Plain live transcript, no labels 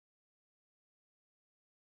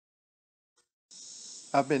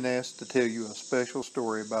I've been asked to tell you a special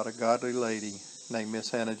story about a godly lady named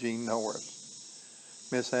Miss Anna Gene Norris.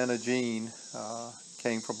 Miss Anna Gene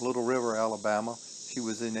came from Little River, Alabama. She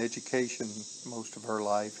was in education most of her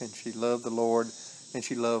life, and she loved the Lord, and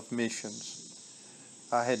she loved missions.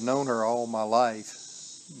 I had known her all my life,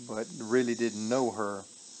 but really didn't know her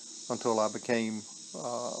until I became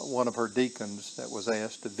one of her deacons that was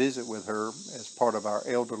asked to visit with her as part of our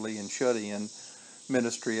elderly and shut-in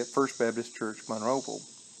ministry at First Baptist Church, Monroeville.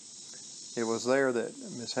 It was there that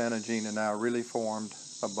Miss Anna Gene and I really formed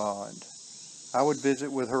a bond. I would visit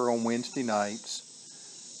with her on Wednesday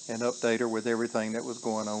nights and update her with everything that was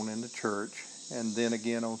going on in the church. And then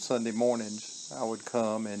again on Sunday mornings, I would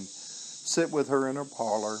come and sit with her in her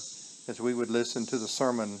parlor as we would listen to the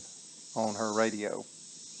sermon on her radio.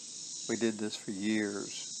 We did this for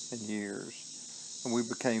years and years, and we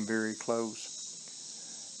became very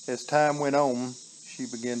close. As time went on, she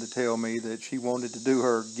began to tell me that she wanted to do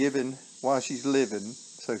her giving while she's living,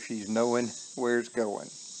 so she's knowing where it's going,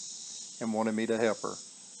 and wanted me to help her.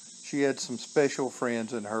 She had some special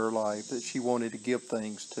friends in her life that she wanted to give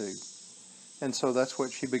things to, and so that's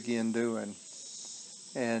what she began doing.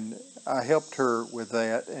 And I helped her with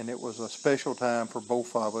that, and it was a special time for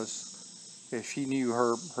both of us, as she knew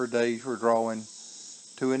her days were drawing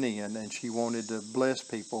to an end, and she wanted to bless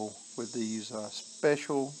people with these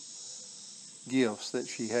special gifts that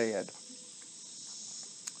she had.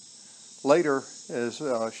 Later, as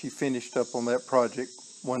she finished up on that project,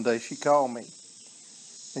 one day she called me,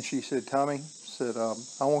 and she said, "Tommy, said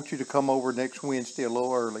I want you to come over next Wednesday a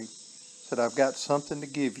little early. Said I've got something to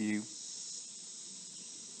give you,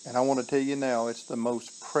 and I want to tell you now, it's the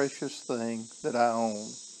most precious thing that I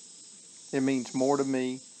own. It means more to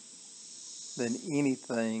me than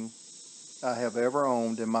anything I have ever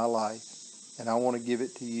owned in my life, and I want to give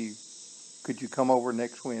it to you. Could you come over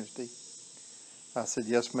next Wednesday?" I said,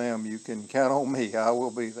 "Yes, ma'am, you can count on me. I will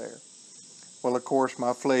be there." Well, of course,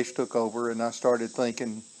 my flesh took over, and I started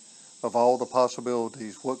thinking of all the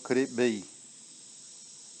possibilities. What could it be?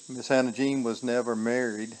 Miss Anna Gene was never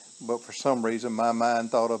married, but for some reason my mind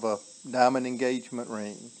thought of a diamond engagement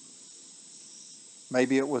ring.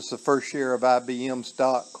 Maybe it was the first share of IBM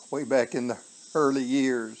stock way back in the early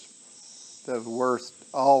years that was worth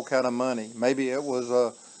all kind of money. Maybe it was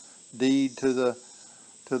a deed to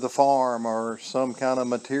the farm or some kind of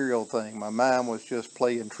material thing. My mind was just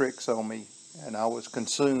playing tricks on me, and I was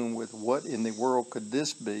consumed with what in the world could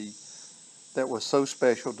this be that was so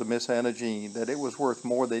special to Miss Anna Gene that it was worth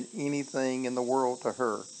more than anything in the world to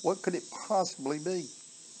her. What could it possibly be?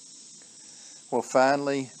 Well,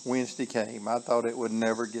 finally, Wednesday came. I thought it would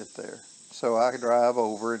never get there. So I drive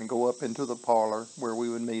over and go up into the parlor where we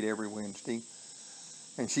would meet every Wednesday.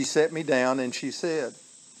 And she sat me down and she said,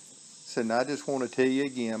 "Now I just want to tell you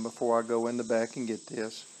again before I go in the back and get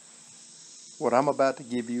this. What I'm about to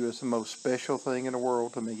give you is the most special thing in the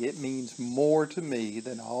world to me. It means more to me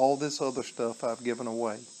than all this other stuff I've given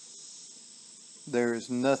away. There is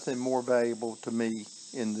nothing more valuable to me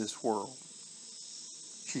in this world."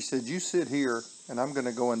 She said, "You sit here and I'm going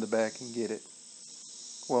to go in the back and get it."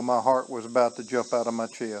 Well, my heart was about to jump out of my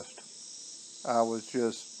chest. I was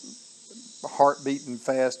just heart beating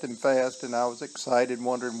fast and fast, and I was excited,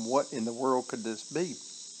 wondering what in the world could this be.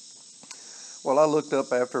 Well, I looked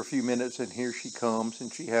up after a few minutes, and here she comes,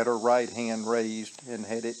 and she had her right hand raised and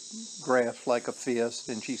had it grasped like a fist,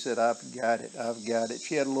 and she said, "I've got it, I've got it."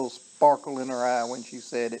 She had a little sparkle in her eye when she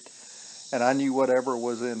said it, and I knew whatever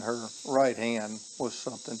was in her right hand was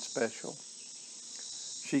something special.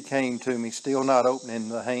 She came to me, still not opening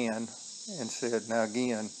the hand, and said, "Now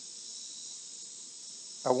again,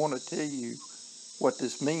 I want to tell you what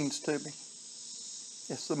this means to me.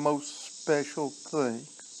 It's the most special thing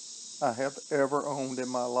I have ever owned in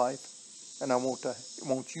my life, and I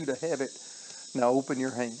want you to have it. Now open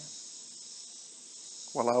your hand."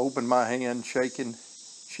 Well, I opened my hand, shaking.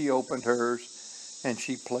 She opened hers, and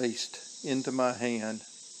she placed into my hand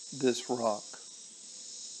this rock.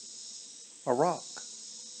 A rock.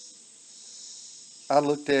 I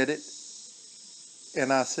looked at it,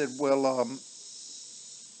 and I said, "Well,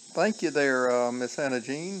 thank you there, Miss Anna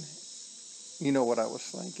Gene." You know what I was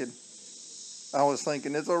thinking? I was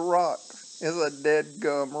thinking, it's a rock. It's a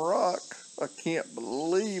dead-gum rock. I can't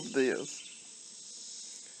believe this.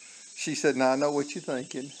 She said, "Now I know what you're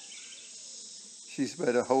thinking." She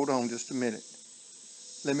said, "Hold on just a minute.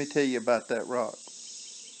 Let me tell you about that rock."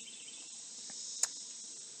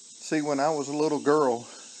 See, when I was a little girl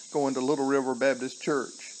going to Little River Baptist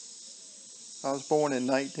Church, I was born in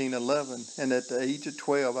 1911, and at the age of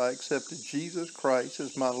 12, I accepted Jesus Christ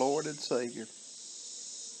as my Lord and Savior.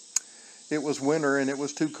 it was winter and it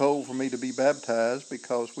was too cold for me to be baptized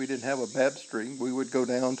because we didn't have a baptistry. We would go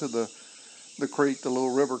down to the creek, the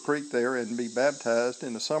little river creek there, and be baptized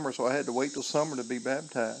in the summer, so I had to wait till summer to be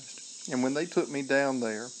baptized. And when they took me down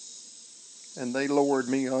there and they lowered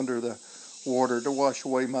me under the water to wash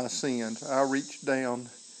away my sins, I reached down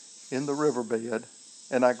in the riverbed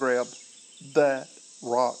and I grabbed that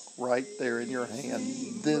rock right there in your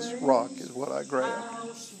hand. This rock is what I grabbed.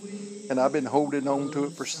 And I've been holding on to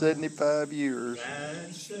it for 75 years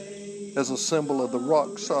as a symbol of the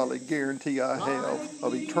rock-solid guarantee I have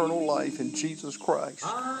of eternal life in Jesus Christ.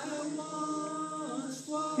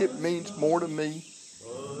 It means more to me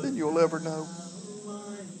than you'll ever know.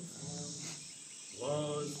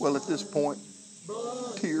 Well, at this point,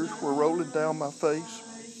 tears were rolling down my face.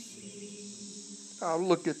 I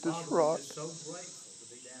looked at this rock,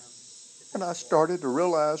 and I started to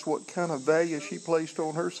realize what kind of value she placed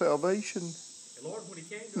on her salvation.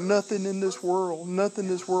 Nothing in this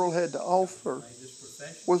world had to offer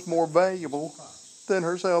was more valuable than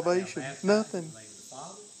her salvation. Nothing.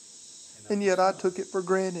 And yet I took it for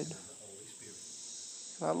granted.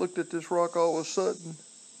 And I looked at this rock all of a sudden,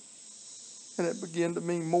 and it began to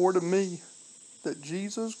mean more to me that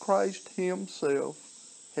Jesus Christ himself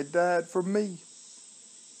had died for me.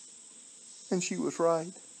 And she was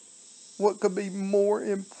right. What could be more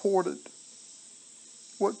important?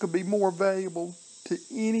 What could be more valuable to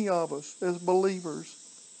any of us as believers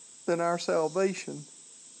than our salvation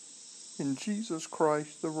in Jesus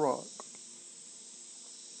Christ the rock?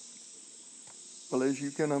 Well, as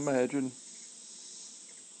you can imagine,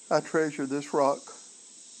 I treasure this rock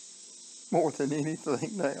more than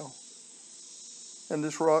anything now. And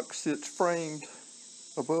this rock sits framed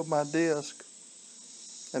above my desk,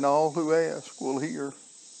 and all who ask will hear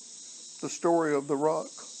the story of the rock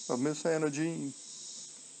of Miss Anna Gene.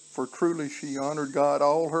 For truly she honored God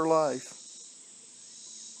all her life.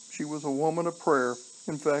 She was a woman of prayer.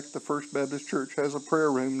 In fact, the First Baptist Church has a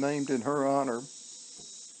prayer room named in her honor.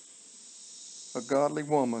 A godly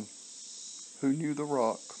woman who knew the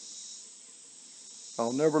rock.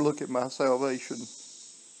 I'll never look at my salvation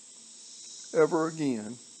ever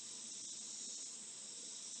again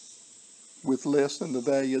with less than the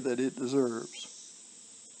value that it deserves.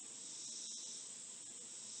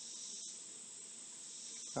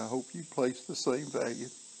 I hope you place the same value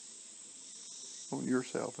on your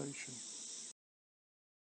salvation.